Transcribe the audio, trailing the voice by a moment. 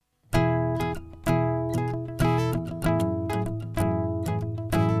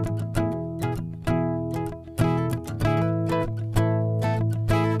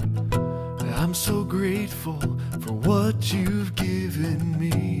grateful for what you've given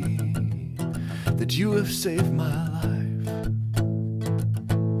me, that you have saved my life,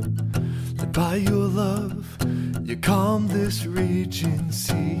 that by your love you calmed this raging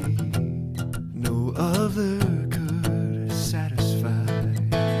sea. No other could satisfy.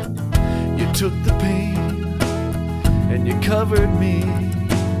 You took the pain and you covered me.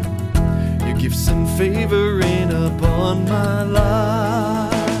 Your gifts and favor rain upon my life.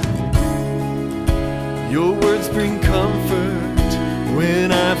 Your words bring comfort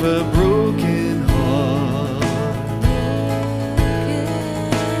when I've a broken heart.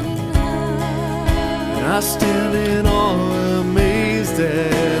 And I stand in awe, amazed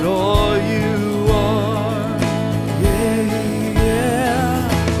at all you are. Yeah,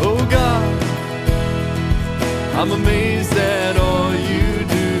 yeah. Oh God, I'm amazed at all you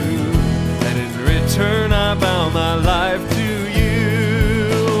do, and in return I bow my life to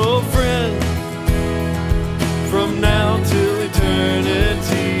you. Oh friend, from now till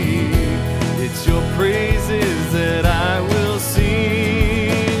eternity, it's your praises that I will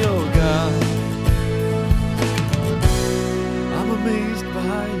sing. Oh God, I'm amazed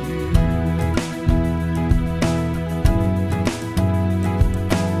by you.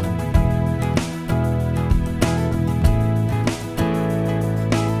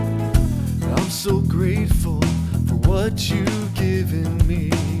 I'm so grateful for what you've given me,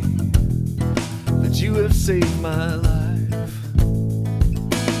 that you have saved my life,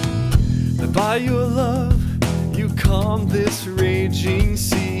 that by your love you calmed this raging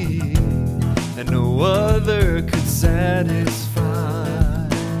sea, and no other could satisfy.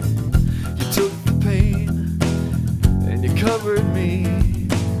 You took the pain and you covered me.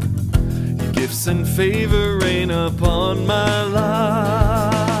 Your gifts and favor rain upon my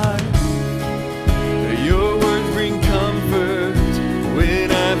life. Your words bring comfort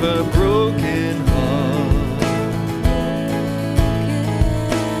when I've a broken heart.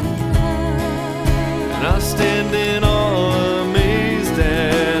 And I stand in awe, amazed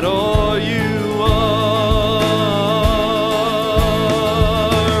at all you are.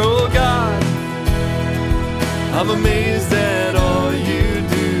 Oh God, I'm amazed at all you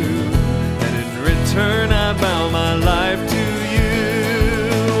do, and in return I bow my life to you.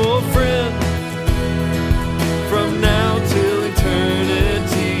 Oh friend, from now till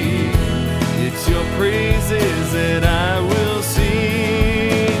eternity, it's your praises that I will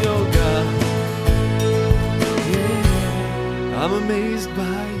sing. Oh God, yeah, I'm amazed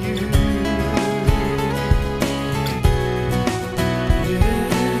by you.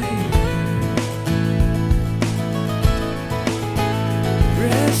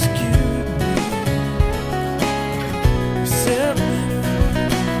 Rescued me, you set me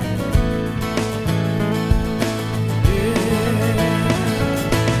free.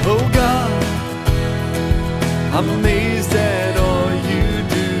 Oh God, I'm amazed at all you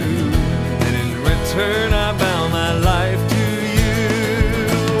do, and in return